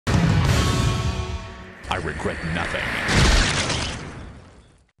I regret nothing.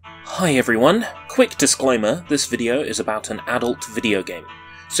 Hi everyone, quick disclaimer, this video is about an adult video game.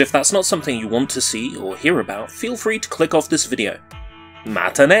 So if that's not something you want to see or hear about, feel free to click off this video.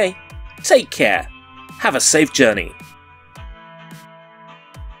 Matinee! Take care! Have a safe journey!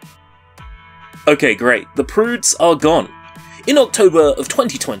 Okay, great, the prudes are gone. In October of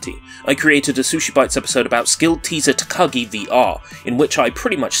 2020, I created a Sushi Bites episode about Skilled Teaser Takagi VR, in which I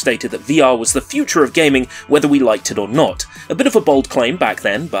pretty much stated that VR was the future of gaming whether we liked it or not. A bit of a bold claim back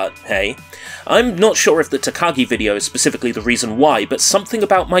then, but hey. I'm not sure if the Takagi video is specifically the reason why, but something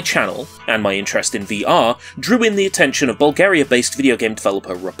about my channel, and my interest in VR, drew in the attention of Bulgaria-based video game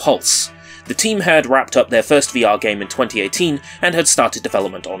developer Repulse. The team had wrapped up their first VR game in 2018 and had started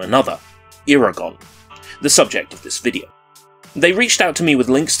development on another, Iragon, the subject of this video. They reached out to me with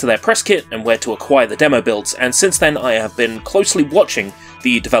links to their press kit and where to acquire the demo builds, and since then I have been closely watching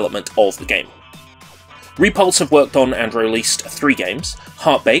the development of the game. Repulse have worked on and released 3 games: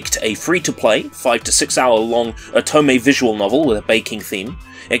 Heart-Baked, a free-to-play, 5 to 6 hour long otome visual novel with a baking theme;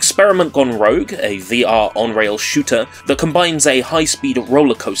 Experiment Gone Rogue, a VR on-rail shooter that combines a high-speed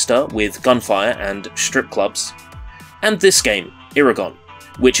roller coaster with gunfire and strip clubs; and this game, Iragon,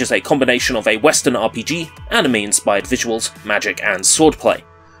 which is a combination of a Western RPG, anime-inspired visuals, magic, and swordplay.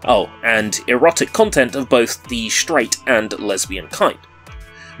 Oh, and erotic content of both the straight and lesbian kind.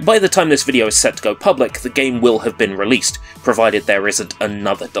 By the time this video is set to go public, the game will have been released, provided there isn't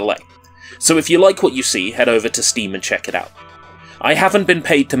another delay. So if you like what you see, head over to Steam and check it out. I haven't been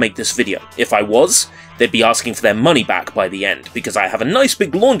paid to make this video. If I was, they'd be asking for their money back by the end, because I have a nice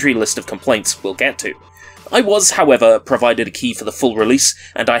big laundry list of complaints we'll get to. I was, however, provided a key for the full release,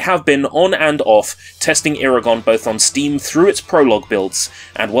 and I have been on and off testing Iragon both on Steam through its prologue builds,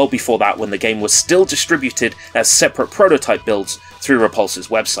 and well before that when the game was still distributed as separate prototype builds through Repulse's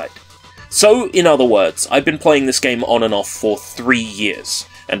website. So, in other words, I've been playing this game on and off for 3 years,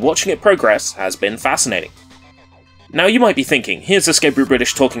 and watching it progress has been fascinating. Now you might be thinking, here's a Scabry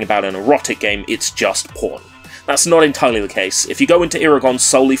British talking about an erotic game, it's just porn. That's not entirely the case. If you go into Iragon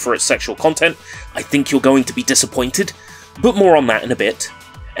solely for its sexual content, I think you're going to be disappointed, but more on that in a bit.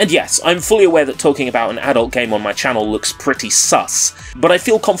 And yes, I'm fully aware that talking about an adult game on my channel looks pretty sus, but I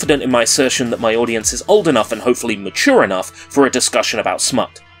feel confident in my assertion that my audience is old enough and hopefully mature enough for a discussion about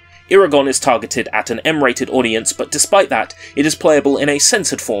smut. Iragon is targeted at an M-rated audience, but despite that, it is playable in a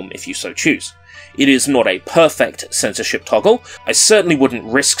censored form if you so choose. It is not a perfect censorship toggle. I certainly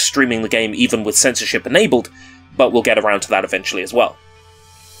wouldn't risk streaming the game even with censorship enabled, but we'll get around to that eventually as well.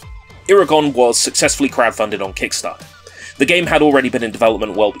 Iragon was successfully crowdfunded on Kickstarter. The game had already been in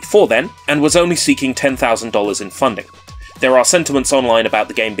development well before then, and was only seeking $10,000 in funding. There are sentiments online about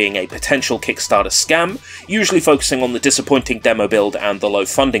the game being a potential Kickstarter scam, usually focusing on the disappointing demo build and the low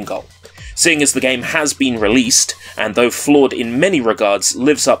funding goal. Seeing as the game has been released, and though flawed in many regards,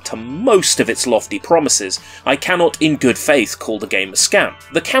 lives up to most of its lofty promises, I cannot in good faith call the game a scam.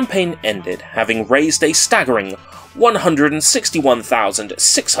 The campaign ended, having raised a staggering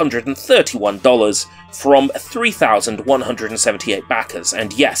 $161,631 from 3,178 backers,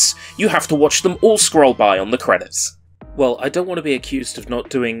 and yes, you have to watch them all scroll by on the credits. Well, I don't want to be accused of not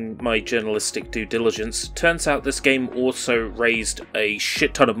doing my journalistic due diligence. Turns out this game also raised a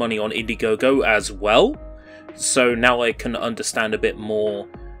shit ton of money on Indiegogo as well, so now I can understand a bit more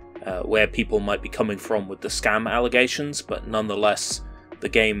where people might be coming from with the scam allegations, but nonetheless, the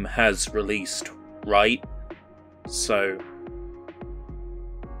game has released, right? So,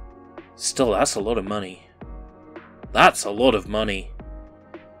 still, that's a lot of money. That's a lot of money.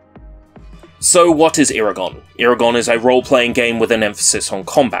 So what is Iragon? Iragon is a role-playing game with an emphasis on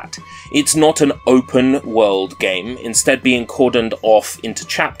combat. It's not an open-world game, instead being cordoned off into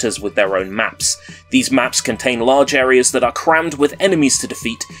chapters with their own maps. These maps contain large areas that are crammed with enemies to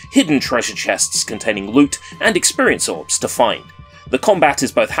defeat, hidden treasure chests containing loot, and experience orbs to find. The combat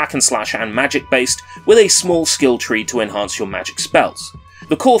is both hack and slash and magic-based, with a small skill tree to enhance your magic spells.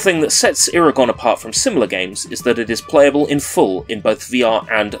 The core thing that sets Iragon apart from similar games is that it is playable in full in both VR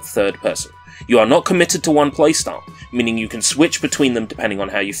and third person. You are not committed to one playstyle, meaning you can switch between them depending on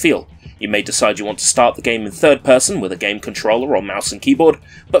how you feel. You may decide you want to start the game in third person with a game controller or mouse and keyboard,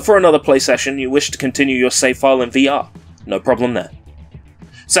 but for another play session you wish to continue your save file in VR. No problem there.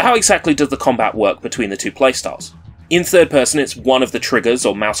 So how exactly does the combat work between the two playstyles? In third person, it's one of the triggers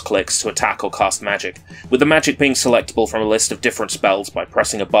or mouse clicks to attack or cast magic, with the magic being selectable from a list of different spells by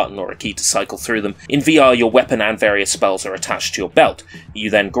pressing a button or a key to cycle through them. In VR, your weapon and various spells are attached to your belt. You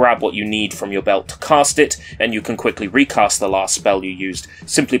then grab what you need from your belt to cast it, and you can quickly recast the last spell you used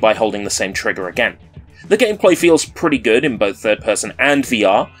simply by holding the same trigger again. The gameplay feels pretty good in both third person and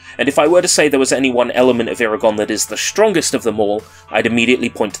VR, and if I were to say there was any one element of Iragon that is the strongest of them all, I'd immediately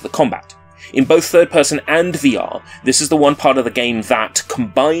point to the combat. In both third person and VR, this is the one part of the game that,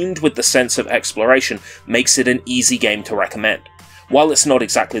 combined with the sense of exploration, makes it an easy game to recommend. While it's not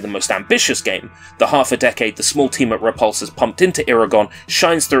exactly the most ambitious game, the half a decade the small team at Repulse has pumped into Iragon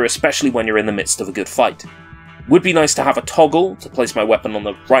shines through, especially when you're in the midst of a good fight. Would be nice to have a toggle to place my weapon on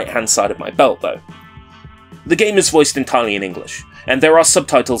the right hand side of my belt though. The game is voiced entirely in English, and there are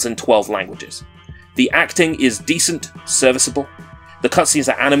subtitles in 12 languages. The acting is decent, serviceable. The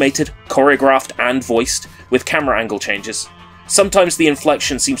cutscenes are animated, choreographed, and voiced, with camera angle changes. Sometimes the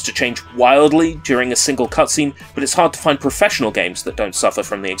inflection seems to change wildly during a single cutscene, but it's hard to find professional games that don't suffer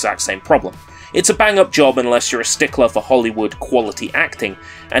from the exact same problem. It's a bang-up job unless you're a stickler for Hollywood quality acting,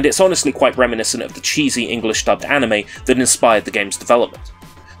 and it's honestly quite reminiscent of the cheesy English-dubbed anime that inspired the game's development.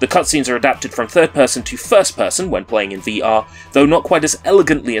 The cutscenes are adapted from third person to first person when playing in VR, though not quite as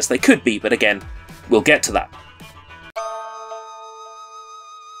elegantly as they could be, but again, we'll get to that.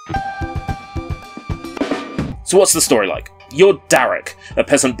 So what's the story like? You're Derek, a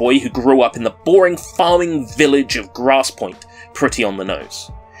peasant boy who grew up in the boring farming village of Grasspoint, pretty on the nose.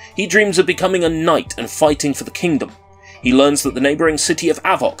 He dreams of becoming a knight and fighting for the kingdom. He learns that the neighbouring city of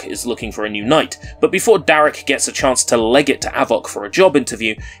Avok is looking for a new knight, but before Derek gets a chance to leg it to Avok for a job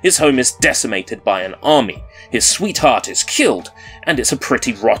interview, his home is decimated by an army, his sweetheart is killed, and it's a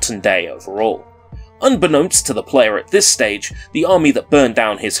pretty rotten day overall. Unbeknownst to the player at this stage, the army that burned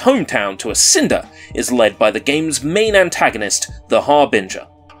down his hometown to a cinder is led by the game's main antagonist, the Harbinger.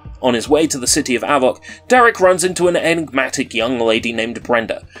 On his way to the city of Avok, Derek runs into an enigmatic young lady named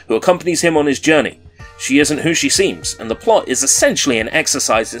Brenda, who accompanies him on his journey. She isn't who she seems, and the plot is essentially an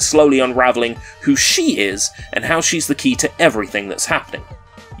exercise in slowly unravelling who she is and how she's the key to everything that's happening.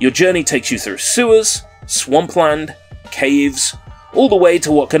 Your journey takes you through sewers, swampland, caves, all the way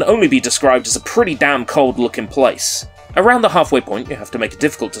to what can only be described as a pretty damn cold looking place. Around the halfway point, you have to make a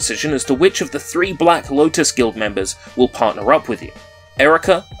difficult decision as to which of the 3 Black Lotus Guild members will partner up with you: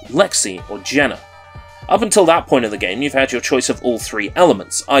 Erica, Lexi, or Jenna. Up until that point of the game, you've had your choice of all 3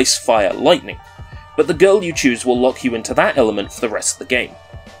 elements: ice, fire, lightning. But the girl you choose will lock you into that element for the rest of the game.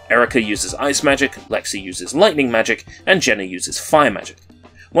 Erica uses ice magic, Lexi uses lightning magic, and Jenna uses fire magic.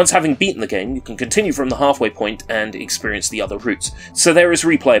 Once having beaten the game, you can continue from the halfway point and experience the other routes, so there is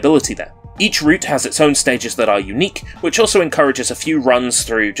replayability there. Each route has its own stages that are unique, which also encourages a few runs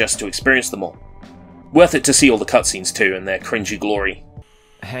through just to experience them all. Worth it to see all the cutscenes too, and their cringy glory.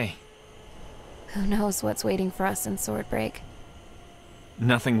 Hey. Who knows what's waiting for us in Swordbreak?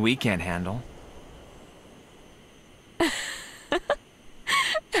 Nothing we can't handle.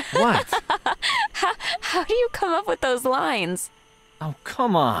 What? How do you come up with those lines? Oh,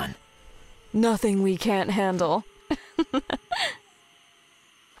 come on. Nothing we can't handle.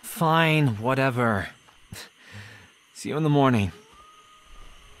 Fine, whatever. See you in the morning.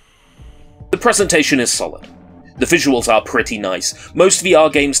 The presentation is solid. The visuals are pretty nice. Most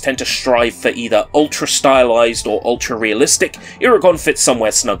VR games tend to strive for either ultra-stylized or ultra-realistic. Iragon fits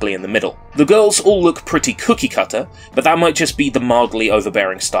somewhere snugly in the middle. The girls all look pretty cookie-cutter, but that might just be the mildly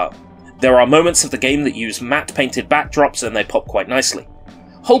overbearing style. There are moments of the game that use matte-painted backdrops and they pop quite nicely.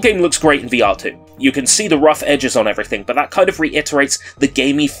 Whole game looks great in VR too. You can see the rough edges on everything, but that kind of reiterates the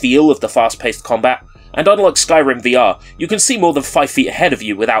gamey feel of the fast-paced combat. And unlike Skyrim VR, you can see more than 5 feet ahead of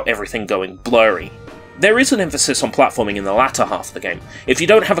you without everything going blurry. There is an emphasis on platforming in the latter half of the game. If you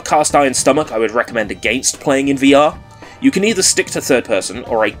don't have a cast iron stomach, I would recommend against playing in VR. You can either stick to third person,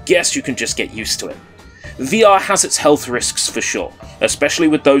 or I guess you can just get used to it. VR has its health risks for sure, especially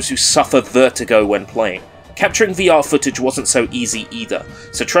with those who suffer vertigo when playing. Capturing VR footage wasn't so easy either,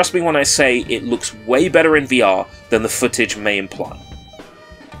 so trust me when I say it looks way better in VR than the footage may imply.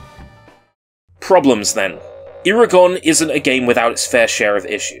 Problems then. Iragon isn't a game without its fair share of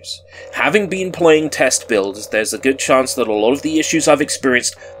issues. Having been playing test builds, there's a good chance that a lot of the issues I've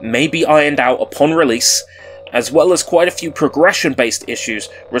experienced may be ironed out upon release, as well as quite a few progression-based issues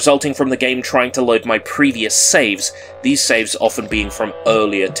resulting from the game trying to load my previous saves, these saves often being from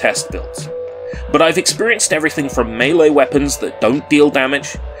earlier test builds. But I've experienced everything from melee weapons that don't deal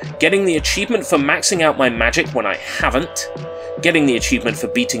damage, getting the achievement for maxing out my magic when I haven't, getting the achievement for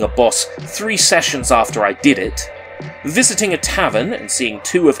beating a boss 3 sessions after I did it, visiting a tavern and seeing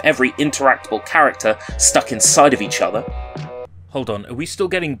 2 of every interactable character stuck inside of each other. Hold on, are we still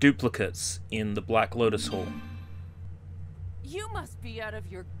getting duplicates in the Black Lotus Hall? You must be out of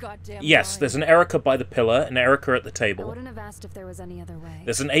your goddamn Yes, there's an Erica by the pillar, an Erica at the I table. wouldn't have asked if there was any other way.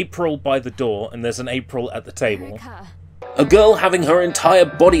 There's an April by the door, and there's an April at the table. Erica. a girl having her entire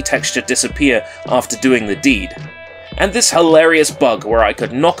body texture disappear after doing the deed, and this hilarious bug where I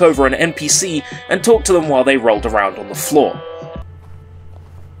could knock over an NPC and talk to them while they rolled around on the floor.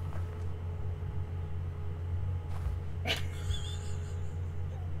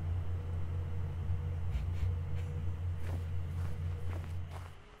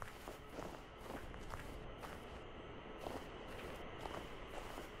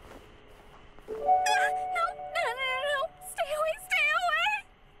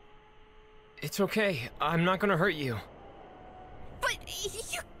 It's okay. I'm not gonna hurt you. But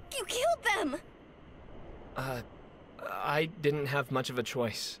you killed them! I didn't have much of a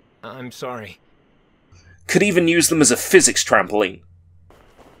choice. I'm sorry. Could even use them as a physics trampoline.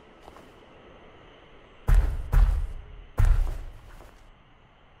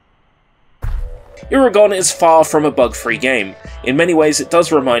 Iragon is far from a bug-free game. In many ways it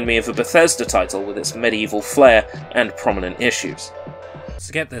does remind me of a Bethesda title with its medieval flair and prominent issues.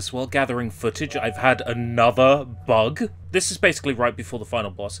 So get this, while gathering footage, I've had another bug. This is basically right before the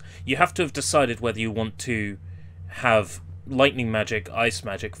final boss. You have to have decided whether you want to have lightning magic, ice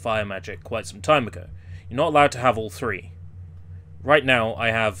magic, fire magic quite some time ago. You're not allowed to have all three. Right now,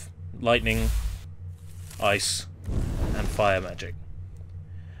 I have lightning, ice, and fire magic.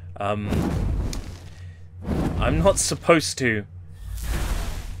 I'm not supposed to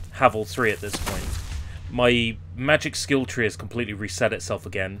have all three at this point. My magic skill tree has completely reset itself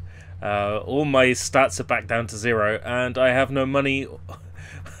again. All my stats are back down to 0, and I have no money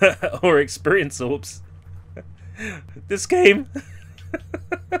or experience orbs. This game...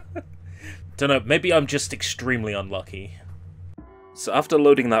 Dunno, maybe I'm just extremely unlucky. So after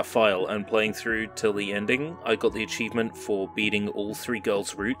loading that file and playing through till the ending, I got the achievement for beating all 3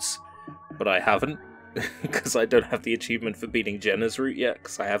 girls' routes, but I haven't, because I don't have the achievement for beating Jenna's route yet,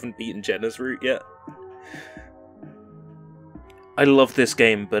 because I haven't beaten Jenna's route yet. I love this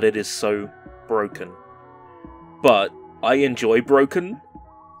game, but it is so broken. But I enjoy broken,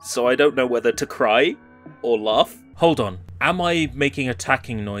 so I don't know whether to cry or laugh. Hold on, am I making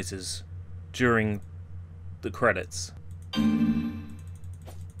attacking noises during the credits?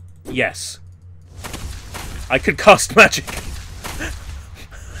 Yes. I could cast magic.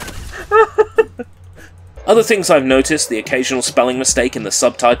 Other things I've noticed, the occasional spelling mistake in the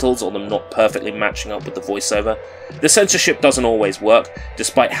subtitles or them not perfectly matching up with the voiceover. The censorship doesn't always work,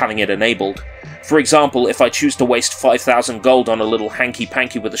 despite having it enabled. For example, if I choose to waste 5,000 gold on a little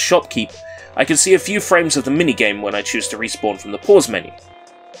hanky-panky with a shopkeep, I can see a few frames of the minigame when I choose to respawn from the pause menu.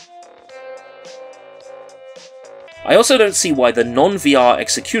 I also don't see why the non-VR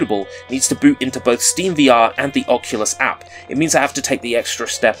executable needs to boot into both Steam VR and the Oculus app. It means I have to take the extra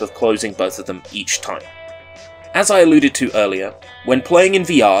step of closing both of them each time. As I alluded to earlier, when playing in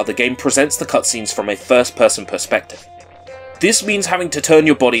VR, the game presents the cutscenes from a first-person perspective. This means having to turn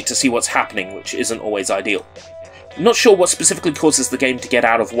your body to see what's happening, which isn't always ideal. I'm not sure what specifically causes the game to get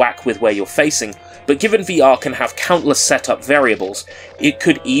out of whack with where you're facing, but given VR can have countless setup variables, it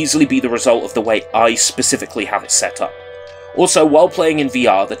could easily be the result of the way I specifically have it set up. Also, while playing in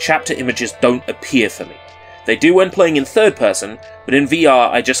VR, the chapter images don't appear for me. They do when playing in third person, but in VR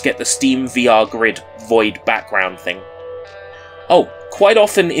I just get the Steam VR Grid void background thing. Oh, quite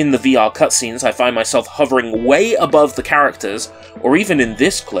often in the VR cutscenes I find myself hovering way above the characters, or even in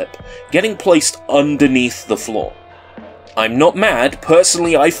this clip, getting placed underneath the floor. I'm not mad,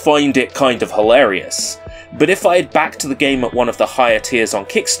 personally I find it kind of hilarious. But if I had backed the game at one of the higher tiers on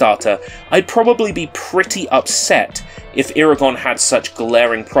Kickstarter, I'd probably be pretty upset if Iragon had such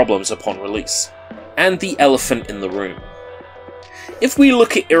glaring problems upon release. And the elephant in the room. If we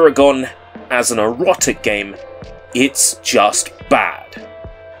look at Iragon as an erotic game, it's just bad.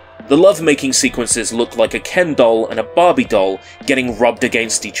 The lovemaking sequences look like a Ken doll and a Barbie doll getting rubbed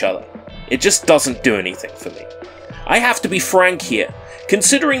against each other. It just doesn't do anything for me. I have to be frank here,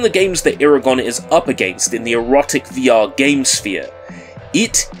 considering the games that Iragon is up against in the erotic VR game sphere,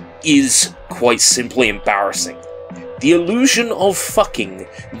 it is quite simply embarrassing. The illusion of fucking,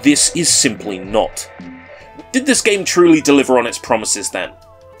 this is simply not. Did this game truly deliver on its promises then?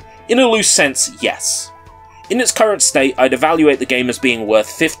 In a loose sense, yes. In its current state, I'd evaluate the game as being worth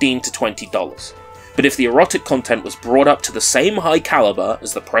 $15 to $20. But if the erotic content was brought up to the same high caliber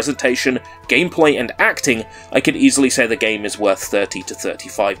as the presentation, gameplay and acting, I could easily say the game is worth $30 to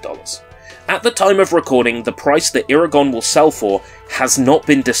 $35. At the time of recording, the price that Iragon will sell for has not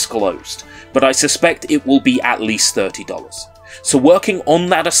been disclosed, but I suspect it will be at least $30. So working on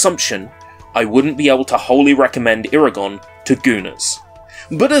that assumption, I wouldn't be able to wholly recommend Iragon to Gooners.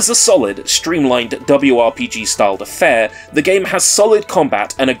 But as a solid, streamlined WRPG-styled affair, the game has solid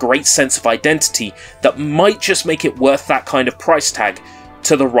combat and a great sense of identity that might just make it worth that kind of price tag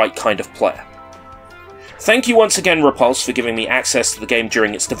to the right kind of player. Thank you once again, Repulse, for giving me access to the game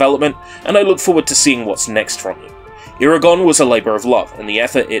during its development, and I look forward to seeing what's next from you. Iragon was a labour of love, and the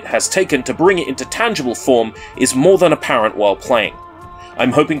effort it has taken to bring it into tangible form is more than apparent while playing.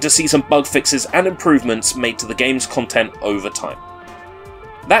 I'm hoping to see some bug fixes and improvements made to the game's content over time.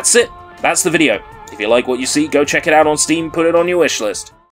 That's it. That's the video. If you like what you see, go check it out on Steam, put it on your wishlist.